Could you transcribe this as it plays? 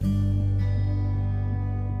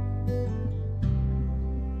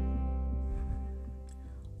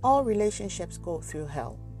All relationships go through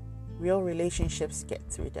hell. Real relationships get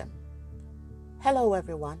through them. Hello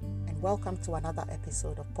everyone, and welcome to another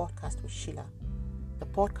episode of Podcast with Sheila, the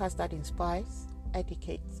podcast that inspires,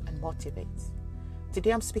 educates, and motivates.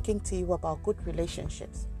 Today I'm speaking to you about good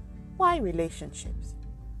relationships. Why relationships?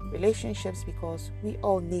 Relationships because we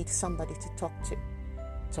all need somebody to talk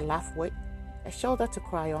to laugh with, a shoulder to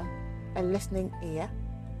cry on, a listening ear,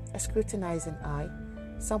 a scrutinizing eye,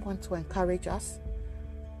 someone to encourage us,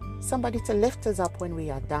 somebody to lift us up when we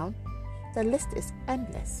are down. The list is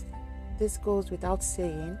endless. This goes without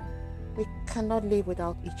saying. We cannot live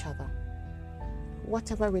without each other.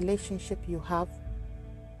 Whatever relationship you have,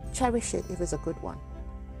 cherish it if it's a good one.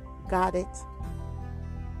 Guard it.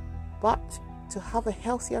 But to have a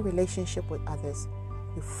healthier relationship with others,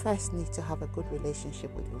 you first need to have a good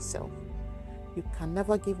relationship with yourself. You can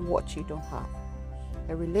never give what you don't have.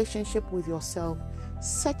 A relationship with yourself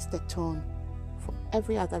sets the tone for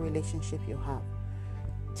every other relationship you have.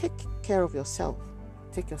 Take care of yourself.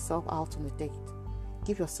 Take yourself out on a date.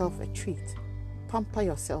 Give yourself a treat. Pamper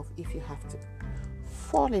yourself if you have to.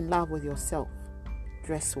 Fall in love with yourself.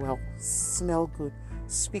 Dress well. Smell good.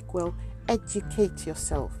 Speak well. Educate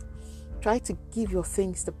yourself. Try to give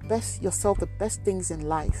yourself the best things in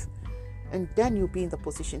life, and then you'll be in the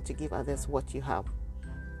position to give others what you have.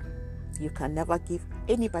 You can never give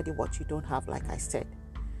anybody what you don't have, like I said.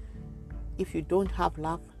 If you don't have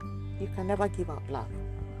love, you can never give out love.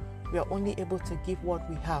 We are only able to give what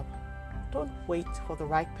we have. Don't wait for the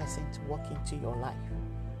right person to walk into your life.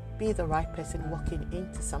 Be the right person walking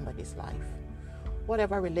into somebody's life.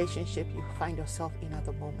 Whatever relationship you find yourself in at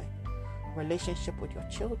the moment, relationship with your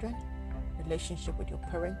children, relationship with your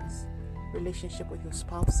parents, relationship with your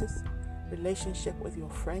spouses, relationship with your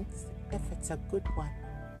friends, if it's a good one,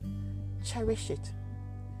 cherish it.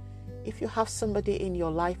 If you have somebody in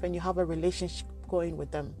your life and you have a relationship going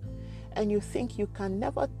with them, and you think you can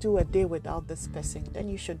never do a day without this person, then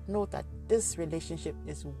you should know that this relationship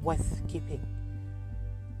is worth keeping.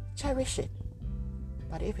 Cherish it.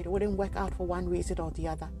 But if it wouldn't work out for one reason or the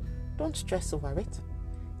other, don't stress over it.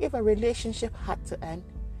 If a relationship had to end,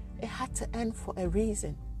 it had to end for a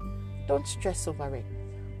reason. Don't stress over it.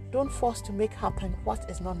 Don't force to make happen what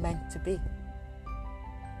is not meant to be.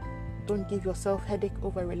 Don't give yourself headache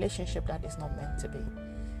over a relationship that is not meant to be.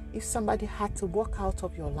 If somebody had to walk out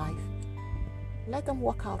of your life, let them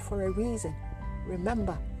walk out for a reason.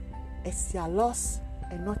 Remember, it's their loss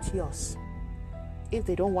and not yours. If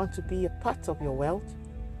they don't want to be a part of your world,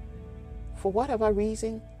 for whatever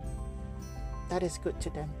reason, that is good to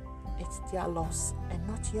them. It's their loss and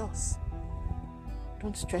not yours.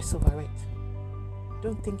 Don't stress over it.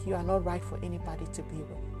 Don't think you are not right for anybody to be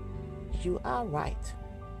with. You are right.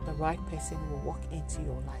 The right person will walk into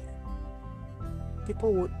your life.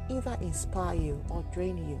 People will either inspire you or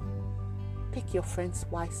drain you. Pick your friends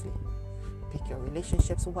wisely. Pick your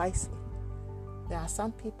relationships wisely. There are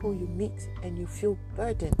some people you meet and you feel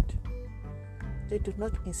burdened. They do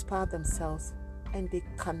not inspire themselves and they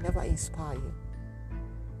can never inspire you.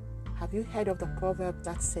 Have you heard of the proverb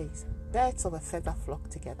that says, birds of a feather flock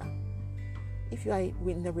together? If you are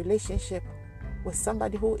in a relationship with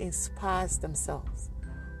somebody who inspires themselves,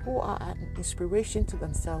 who are an inspiration to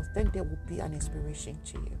themselves, then they will be an inspiration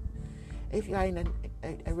to you. If you are in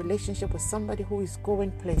a relationship with somebody who is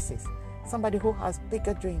going places, somebody who has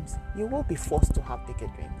bigger dreams, you will be forced to have bigger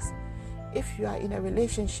dreams. If you are in a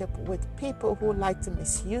relationship with people who like to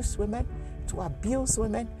misuse women, to abuse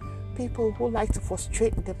women, people who like to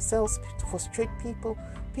frustrate themselves, to frustrate people,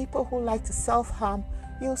 people who like to self-harm,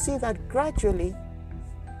 you'll see that gradually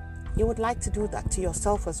you would like to do that to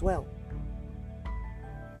yourself as well.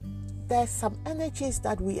 There's some energies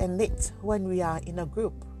that we emit when we are in a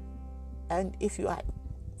group. And if you are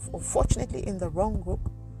unfortunately in the wrong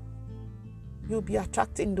group, you'll be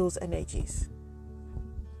attracting those energies.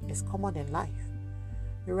 It's common in life.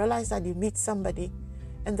 You realize that you meet somebody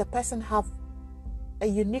and the person have a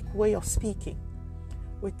unique way of speaking.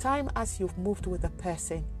 With time, as you've moved with the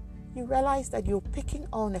person, you realize that you're picking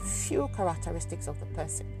on a few characteristics of the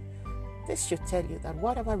person. This should tell you that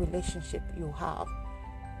whatever relationship you have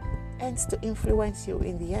ends to influence you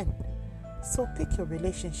in the end. So pick your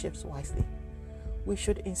relationships wisely. We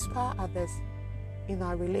should inspire others in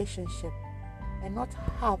our relationship and not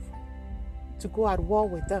have to go at war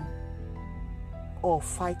with them or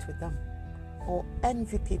fight with them or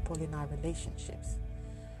envy people in our relationships.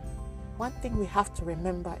 One thing we have to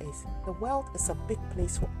remember is the world is a big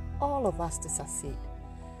place for all of us to succeed.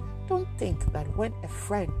 Don't think that when a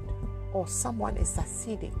friend or someone is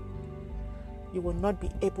succeeding, you will not be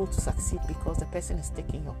able to succeed because the person is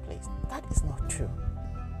taking your place. That is not true.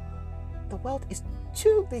 The world is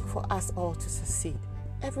too big for us all to succeed.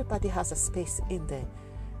 Everybody has a space in there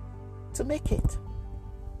to make it.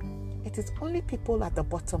 It is only people at the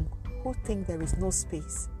bottom who think there is no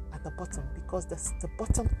space at the bottom because the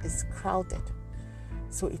bottom is crowded.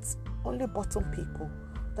 So it's only bottom people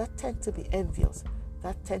that tend to be envious,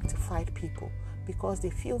 that tend to fight people because they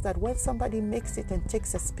feel that when somebody makes it and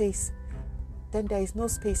takes a space, then there is no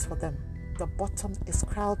space for them. The bottom is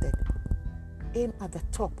crowded. Aim at the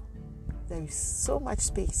top. There is so much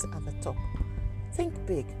space at the top. Think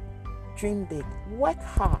big, dream big, work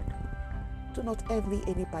hard. Do not envy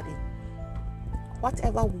anybody.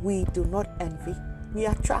 Whatever we do not envy, we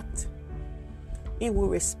attract. If we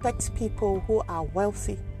respect people who are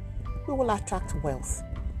wealthy, we will attract wealth.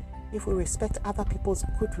 If we respect other people's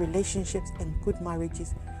good relationships and good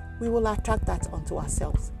marriages, we will attract that onto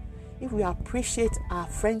ourselves. If we appreciate our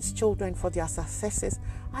friends' children for their successes,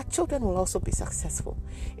 our children will also be successful.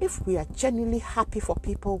 If we are genuinely happy for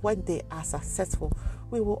people when they are successful,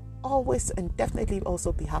 we will always and definitely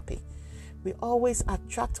also be happy. We always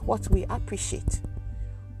attract what we appreciate.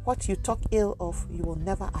 What you talk ill of, you will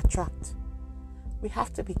never attract. We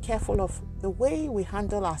have to be careful of the way we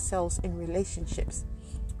handle ourselves in relationships.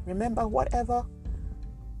 Remember, whatever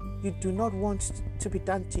you do not want to be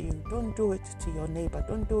done to you, don't do it to your neighbor,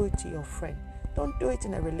 don't do it to your friend, don't do it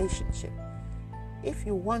in a relationship. If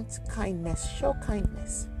you want kindness, show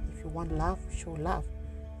kindness. If you want love, show love.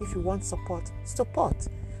 If you want support, support.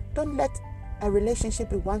 Don't let a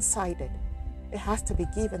relationship be one-sided. It has to be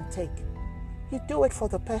give and take. You do it for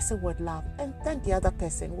the person with love, and then the other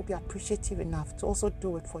person will be appreciative enough to also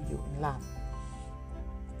do it for you in love.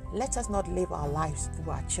 Let us not live our lives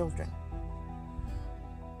through our children.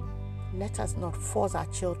 Let us not force our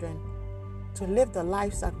children to live the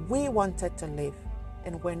lives that we wanted to live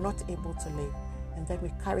and were not able to live, and then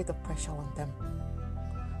we carry the pressure on them.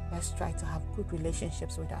 Let's try to have good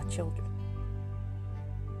relationships with our children.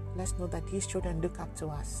 Let's know that these children look up to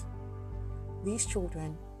us. These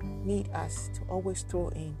children need us to always throw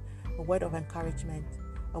in a word of encouragement,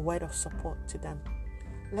 a word of support to them.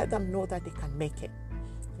 Let them know that they can make it.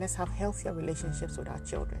 Let's have healthier relationships with our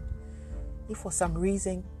children. If for some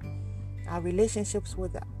reason our relationships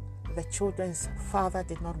with the children's father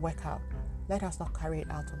did not work out, let us not carry it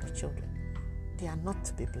out on the children. They are not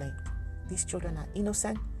to be blamed. These children are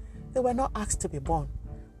innocent. They were not asked to be born.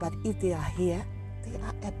 But if they are here, they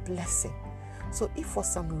are a blessing. So if for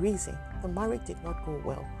some reason the marriage did not go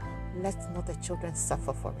well, let not the children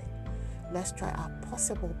suffer for it. Let's try our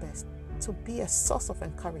possible best to be a source of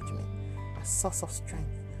encouragement, a source of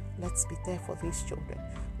strength. Let's be there for these children.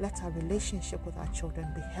 Let our relationship with our children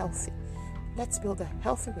be healthy. Let's build a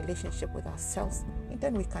healthy relationship with ourselves, and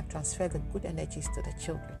then we can transfer the good energies to the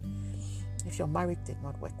children. If your marriage did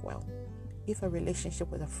not work well, if a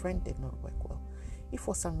relationship with a friend did not work well, if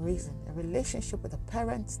for some reason a relationship with the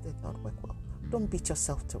parents did not work well, don't beat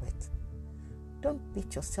yourself to it. Don't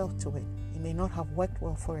beat yourself to it. It may not have worked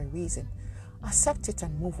well for a reason. Accept it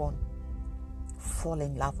and move on. Fall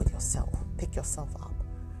in love with yourself. Pick yourself up.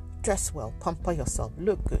 Dress well. Pamper yourself.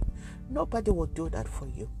 Look good. Nobody will do that for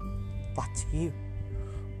you but you.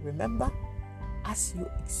 Remember, as you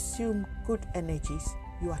exude good energies,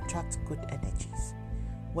 you attract good energies.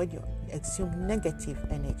 When you exude negative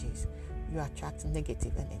energies, you attract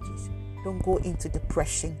negative energies. Don't go into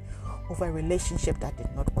depression over a relationship that did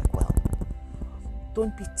not work well.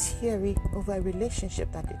 Don't be teary over a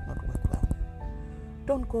relationship that did not work well.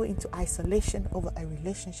 Don't go into isolation over a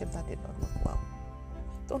relationship that did not work well.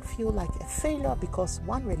 Don't feel like a failure because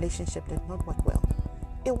one relationship did not work well.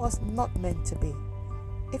 It was not meant to be.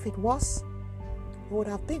 If it was, it would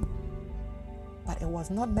have been. But it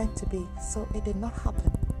was not meant to be, so it did not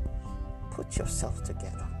happen. Put yourself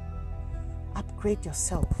together. Upgrade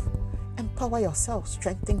yourself. Empower yourself.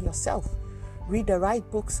 Strengthen yourself. Read the right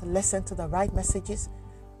books. Listen to the right messages.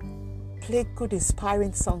 Play good,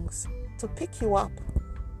 inspiring songs to pick you up.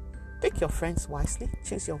 Pick your friends wisely.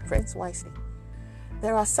 Choose your friends wisely.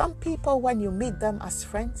 There are some people, when you meet them as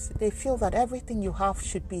friends, they feel that everything you have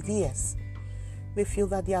should be theirs. They feel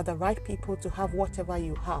that they are the right people to have whatever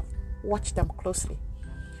you have. Watch them closely.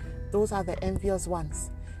 Those are the envious ones.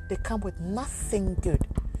 They come with nothing good.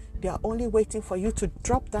 They are only waiting for you to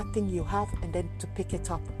drop that thing you have and then to pick it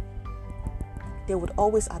up. They would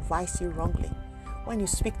always advise you wrongly. When you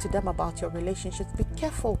speak to them about your relationships, be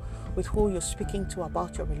careful with who you're speaking to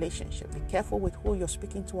about your relationship. Be careful with who you're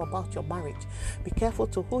speaking to about your marriage. Be careful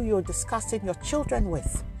to who you're discussing your children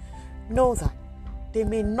with. Know that they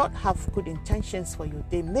may not have good intentions for you.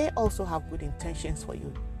 They may also have good intentions for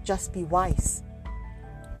you. Just be wise.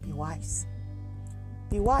 Be wise.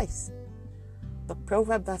 Be wise. The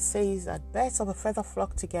proverb that says that birds of a feather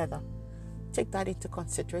flock together, take that into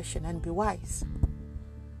consideration and be wise.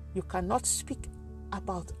 You cannot speak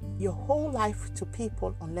about your whole life to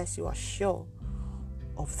people unless you are sure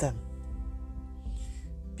of them.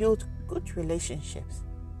 Build good relationships.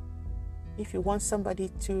 If you want somebody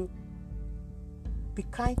to be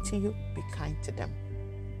kind to you, be kind to them.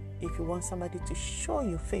 If you want somebody to show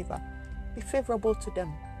you favor, be favorable to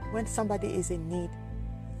them. When somebody is in need,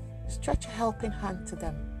 stretch a helping hand to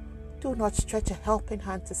them. Do not stretch a helping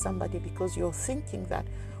hand to somebody because you're thinking that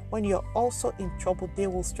when you're also in trouble, they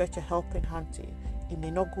will stretch a helping hand to you. It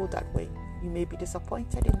may not go that way. You may be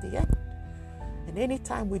disappointed in the end. And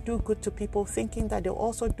anytime we do good to people thinking that they'll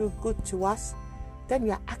also do good to us, then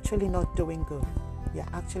we are actually not doing good. We are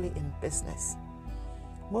actually in business.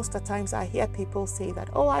 Most of the times I hear people say that,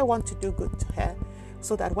 oh, I want to do good to her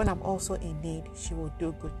so that when I'm also in need, she will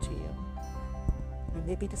do good to you. You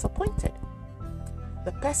may be disappointed.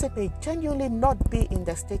 The person may genuinely not be in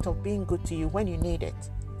the state of being good to you when you need it.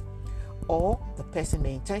 Or the person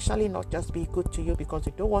may intentionally not just be good to you because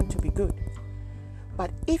you don't want to be good.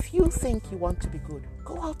 But if you think you want to be good,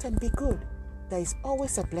 go out and be good. There is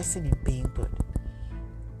always a blessing in being good.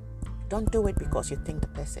 Don't do it because you think the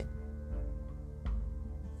person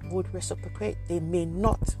would reciprocate. They may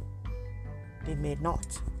not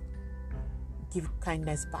give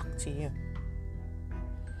kindness back to you.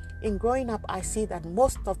 In growing up, I see that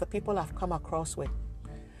most of the people I've come across with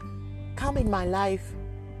come in my life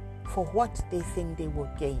for what they think they will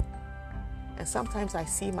gain. And sometimes I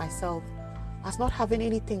see myself as not having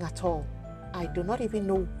anything at all. I do not even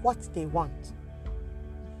know what they want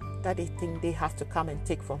that they think they have to come and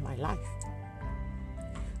take from my life.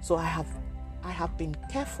 So I have been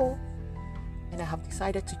careful, and I have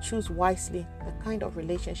decided to choose wisely the kind of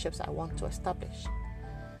relationships I want to establish,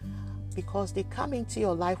 because they come into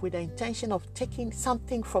your life with the intention of taking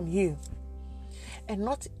something from you and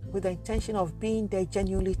not with the intention of being there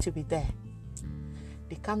genuinely to be there.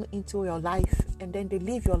 They come into your life and then they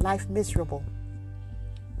leave your life miserable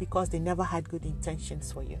because they never had good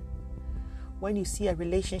intentions for you. When you see a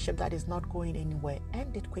relationship that is not going anywhere,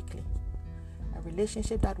 end it quickly. A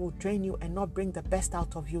relationship that will drain you and not bring the best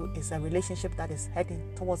out of you is a relationship that is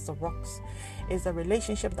heading towards the rocks. It's a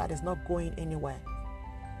relationship that is not going anywhere.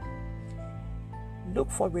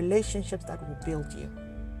 Look for relationships that will build you.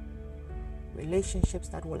 Relationships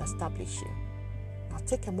that will establish you. Now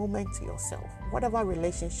take a moment to yourself. Whatever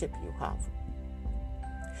relationship you have,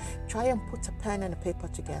 try and put a pen and a paper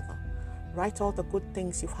together. Write all the good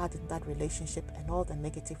things you've had in that relationship and all the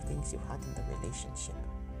negative things you've had in the relationship.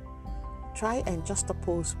 Try and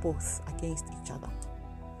juxtapose both against each other.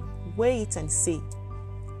 Weigh it and see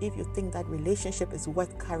if you think that relationship is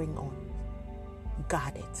worth carrying on.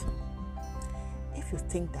 Guard it. If you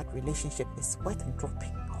think that relationship is worth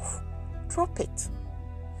dropping off, drop it.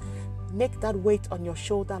 Make that weight on your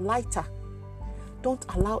shoulder lighter. Don't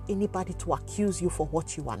allow anybody to accuse you for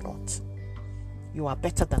what you are not. You are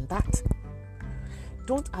better than that.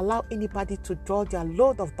 Don't allow anybody to draw their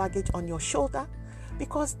load of baggage on your shoulder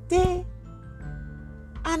because they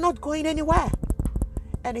are not going anywhere.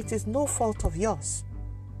 And it is no fault of yours.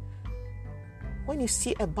 When you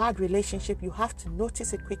see a bad relationship, you have to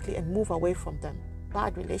notice it quickly and move away from them.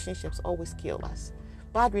 Bad relationships always kill us.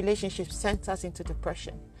 Bad relationships send us into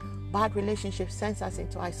depression. Bad relationships send us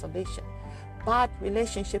into isolation. Bad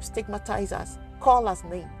relationships stigmatize us, call us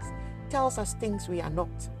names, tells us things we are not.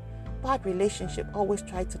 Bad relationships always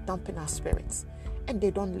try to dampen our spirits, and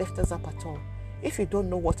they don't lift us up at all. If you don't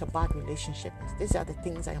know what a bad relationship is, these are the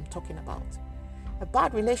things I am talking about. A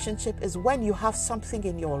bad relationship is when you have something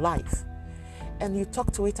in your life and you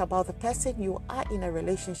talk to it about the person you are in a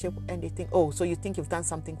relationship and they think, oh, so you think you've done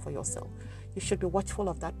something for yourself. You should be watchful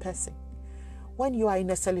of that person. When you are in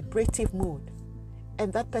a celebrative mood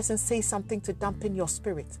and that person says something to dampen your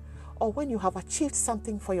spirit, or when you have achieved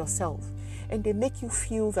something for yourself and they make you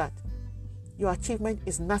feel that your achievement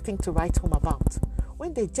is nothing to write home about,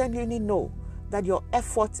 when they genuinely know that your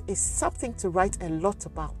effort is something to write a lot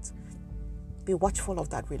about, be watchful of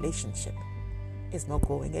that relationship. It's not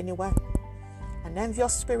going anywhere. An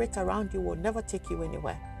envious spirit around you will never take you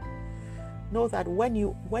anywhere. Know that when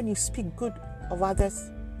you speak good of others,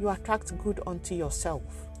 you attract good unto yourself.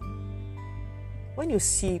 When you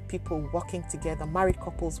see people walking together, married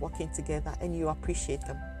couples walking together, and you appreciate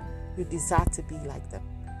them, you desire to be like them.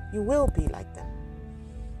 You will be like them.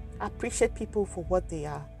 Appreciate people for what they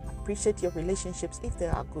are. Appreciate your relationships if they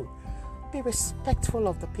are good. Be respectful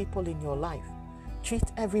of the people in your life. Treat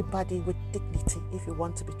everybody with dignity if you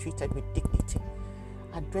want to be treated with dignity.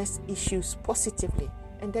 address issues positively,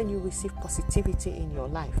 and then you receive positivity in your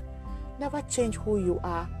life. Never change who you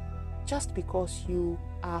are just because you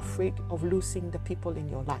are afraid of losing the people in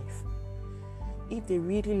your life. If they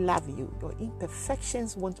really love you, your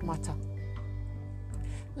imperfections won't matter.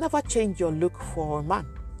 Never change your look for a man.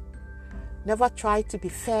 Never try to be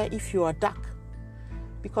fair if you are dark,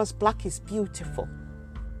 because black is beautiful.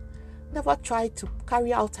 Never try to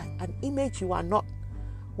carry out an image you are not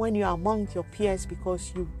when you are among your peers,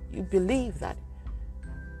 because you believe that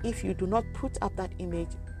if you do not put up that image,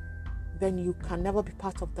 then you can never be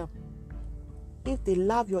part of them. If they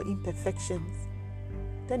love your imperfections,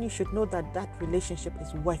 then you should know that that relationship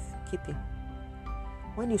is worth keeping.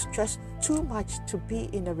 When you stress too much to be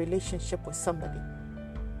in a relationship with somebody,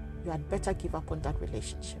 you had better give up on that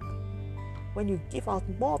relationship. When you give out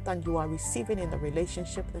more than you are receiving in a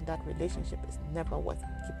relationship, then that relationship is never worth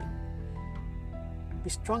keeping. Be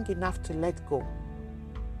strong enough to let go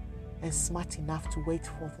and smart enough to wait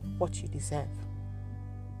for what you deserve.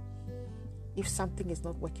 If something is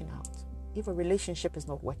not working out, if a relationship is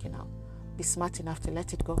not working out, be smart enough to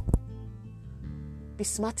let it go. Be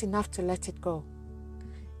smart enough to let it go.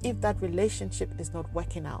 If that relationship is not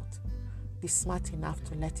working out, be smart enough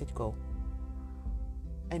to let it go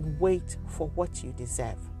and wait for what you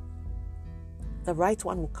deserve. The right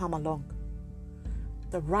one will come along.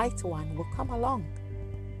 The right one will come along.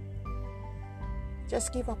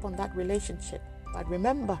 Just give up on that relationship. But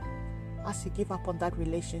remember, as you give up on that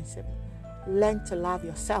relationship, learn to love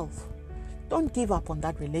yourself. Don't give up on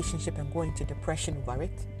that relationship and go into depression over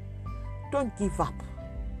it. Don't give up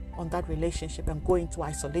on that relationship and go into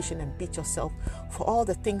isolation and beat yourself for all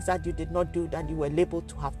the things that you did not do that you were labeled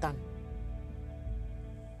to have done.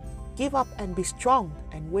 Give up and be strong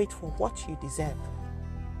and wait for what you deserve.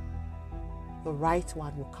 The right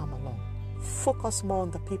one will come along. Focus more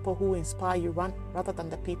on the people who inspire you rather than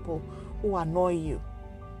the people who annoy you.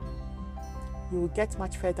 You will get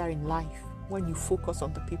much further in life when you focus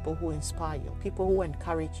on the people who inspire you, people who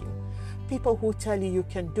encourage you, people who tell you you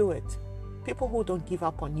can do it, people who don't give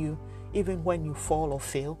up on you even when you fall or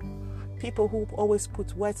fail, people who always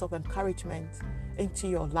put words of encouragement into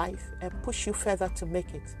your life and push you further to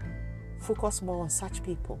make it. Focus more on such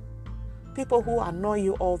people. People who annoy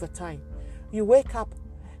you all the time. You wake up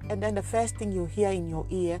and then the first thing you hear in your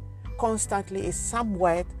ear constantly is some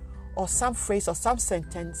word or some phrase or some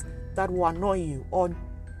sentence that will annoy you, or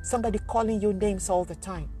somebody calling you names all the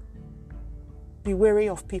time. Be wary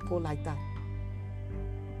of people like that.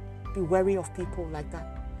 Be wary of people like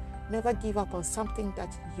that. Never give up on something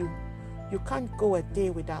that you can't go a day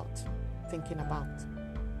without thinking about.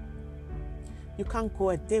 You can't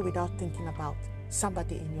go a day without thinking about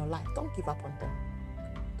somebody in your life. Don't give up on them.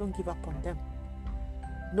 Don't give up on them.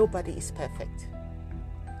 Nobody is perfect.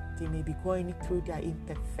 They may be going through their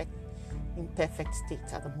imperfect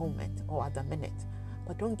state at the moment or at the minute,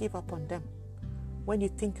 but don't give up on them. When you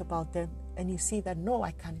think about them and you see that, no,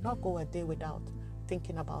 I cannot go a day without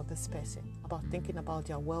thinking about this person, about thinking about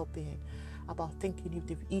their well-being, about thinking if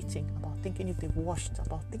they've eaten, about thinking if they've washed,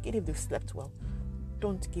 about thinking if they've slept well.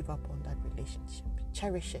 Don't give up on that relationship.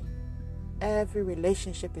 Cherish it. Every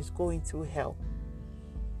relationship is going through hell.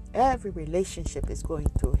 Every relationship is going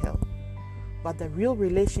through hell. But the real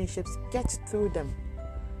relationships get through them.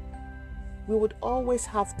 We would always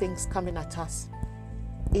have things coming at us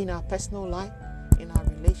in our personal life, in our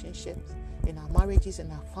relationships, in our marriages,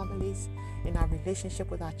 in our families, in our relationship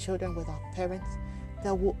with our children, with our parents.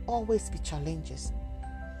 There will always be challenges.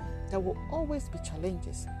 There will always be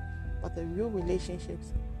challenges. But the real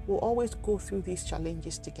relationships will always go through these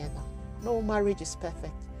challenges together. No marriage is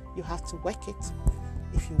perfect. You have to work it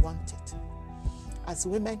if you want it. As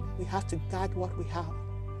women, we have to guard what we have.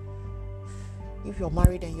 If you're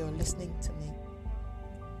married and you're listening to me,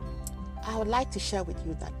 I would like to share with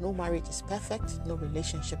you that no marriage is perfect, no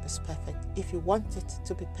relationship is perfect. If you want it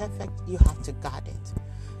to be perfect, you have to guard it.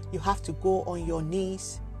 You have to go on your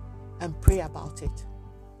knees and pray about it.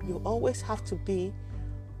 You always have to be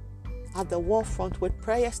at the war front with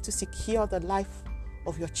prayers to secure the life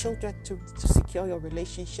of your children, to secure your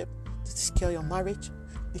relationship, to secure your marriage.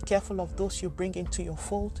 Be careful of those you bring into your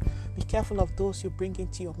fold. Be careful of those you bring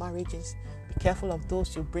into your marriages. Be careful of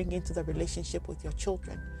those you bring into the relationship with your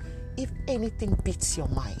children. If anything beats your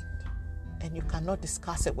mind and you cannot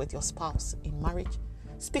discuss it with your spouse in marriage,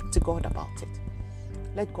 speak to God about it.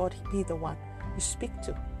 Let God be the one you speak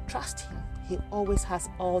to. Trust Him. He always has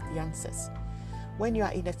all the answers. When you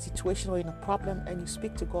are in a situation or in a problem and you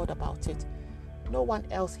speak to God about it, no one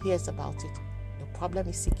else hears about it. Your problem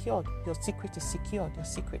is secured. Your secret is secured. Your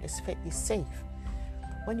secret is safe.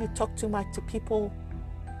 When you talk too much to people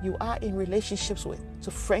you are in relationships with,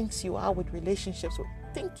 to friends you are with relationships with,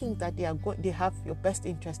 thinking that they have your best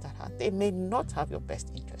interest at heart. They may not have your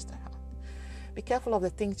best interest at heart. Be careful of the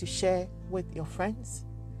things you share with your friends.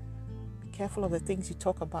 Be careful of the things you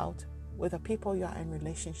talk about with the people you are in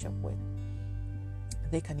relationship with.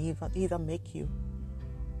 They can either make you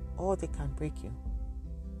or they can break you.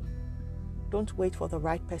 Don't wait for the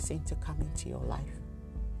right person to come into your life.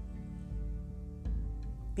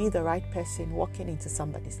 Be the right person walking into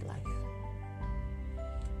somebody's life.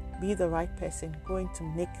 Be the right person going to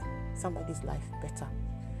make somebody's life better.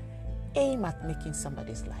 Aim at making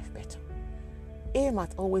somebody's life better. Aim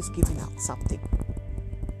at always giving out something.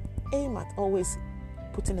 Aim at always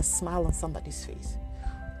putting a smile on somebody's face.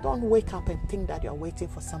 Don't wake up and think that you're waiting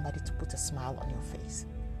for somebody to put a smile on your face.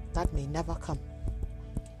 That may never come.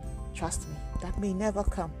 Trust me, that may never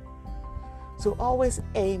come. So always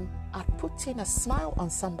aim at putting a smile on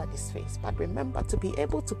somebody's face. But remember, to be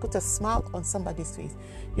able to put a smile on somebody's face,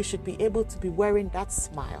 you should be able to be wearing that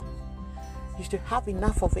smile. You should have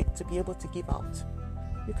enough of it to be able to give out.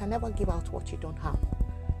 You can never give out what you don't have.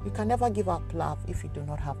 You can never give out love if you do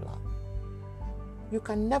not have love. You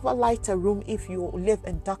can never light a room if you live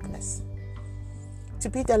in darkness. To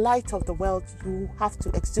be the light of the world, you have to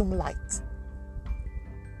exude light.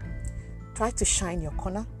 Try to shine your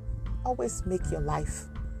corner. Always make your life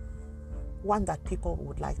one that people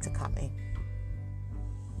would like to come in.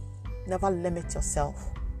 Never limit yourself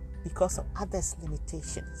because of others'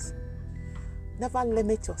 limitations. Never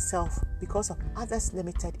limit yourself because of others'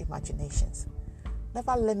 limited imaginations.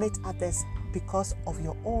 Never limit others because of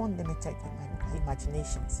your own limited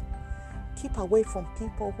imaginations. Keep away from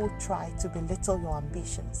people who try to belittle your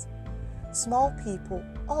ambitions. Small people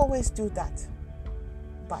always do that.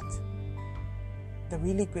 But the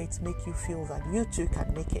really greats make you feel that you too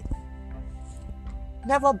can make it.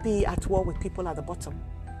 Never be at war with people at the bottom.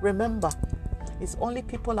 Remember, it's only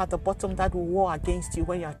people at the bottom that will war against you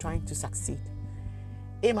when you are trying to succeed.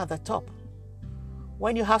 Aim at the top.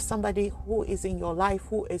 When you have somebody who is in your life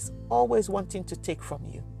who is always wanting to take from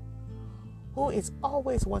you, who is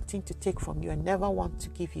always wanting to take from you and never want to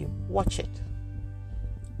give you, watch it.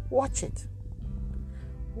 Watch it.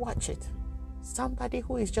 Watch it. Somebody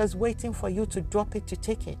who is just waiting for you to drop it to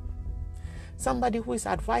take it. Somebody who is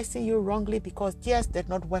advising you wrongly because theirs did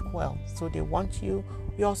not work well, so they want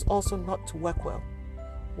yours also not to work well.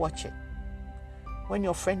 Watch it. When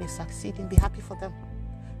your friend is succeeding, be happy for them.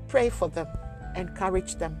 Pray for them.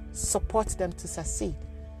 Encourage them. Support them to succeed.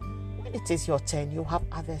 When it is your turn, you have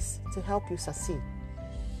others to help you succeed.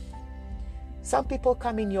 Some people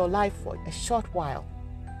come in your life for a short while.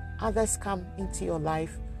 Others come into your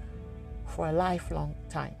life for a lifelong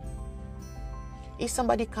time. If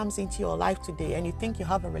somebody comes into your life today and you think you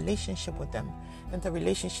have a relationship with them and the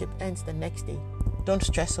relationship ends the next day, don't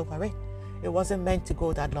stress over it. It wasn't meant to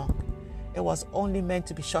go that long. It was only meant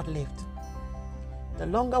to be short-lived. The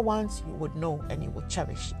longer ones you would know and you would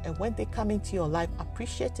cherish. And when they come into your life,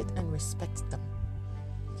 appreciate it and respect them.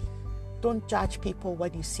 Don't judge people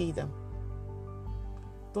when you see them.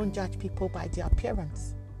 Don't judge people by their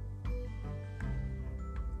appearance.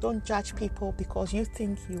 Don't judge people because you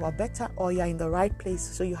think you are better or you are in the right place,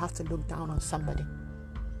 so you have to look down on somebody.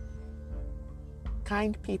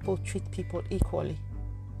 Kind people treat people equally.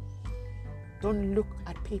 Don't look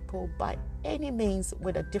at people by any means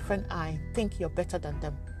with a different eye. Think you're better than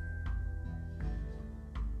them.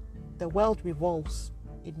 The world revolves.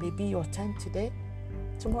 It may be your turn today.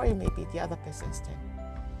 Tomorrow it may be the other person's turn.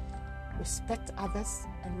 Respect others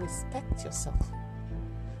and respect yourself.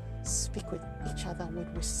 Speak with each other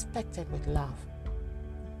with respect and with love.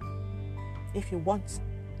 If you want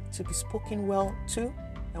to be spoken well to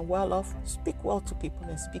and well of, speak well to people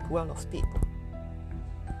and speak well of people.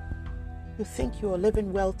 You think you are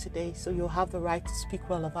living well today, so you'll have the right to speak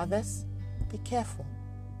well of others? Be careful.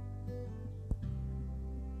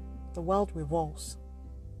 The world revolves.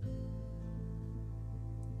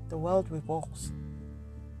 The world revolves.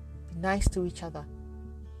 Be nice to each other.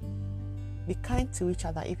 Be kind to each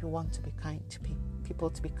other if you want to be kind to people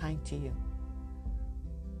to be kind to you.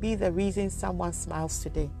 Be the reason someone smiles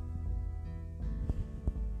today.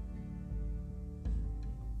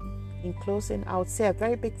 In closing, I would say a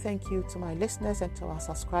very big thank you to my listeners and to our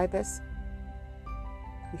subscribers.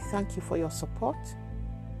 We thank you for your support.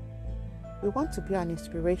 We want to be an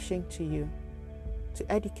inspiration to you,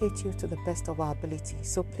 to educate you to the best of our ability.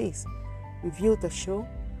 So please, review the show.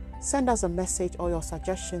 Send us a message or your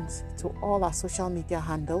suggestions to all our social media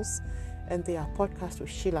handles, and they are Podcast with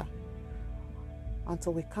Sheila.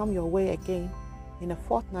 Until we come your way again in a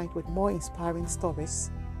fortnight with more inspiring stories,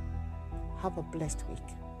 have a blessed week.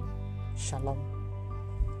 Shalom.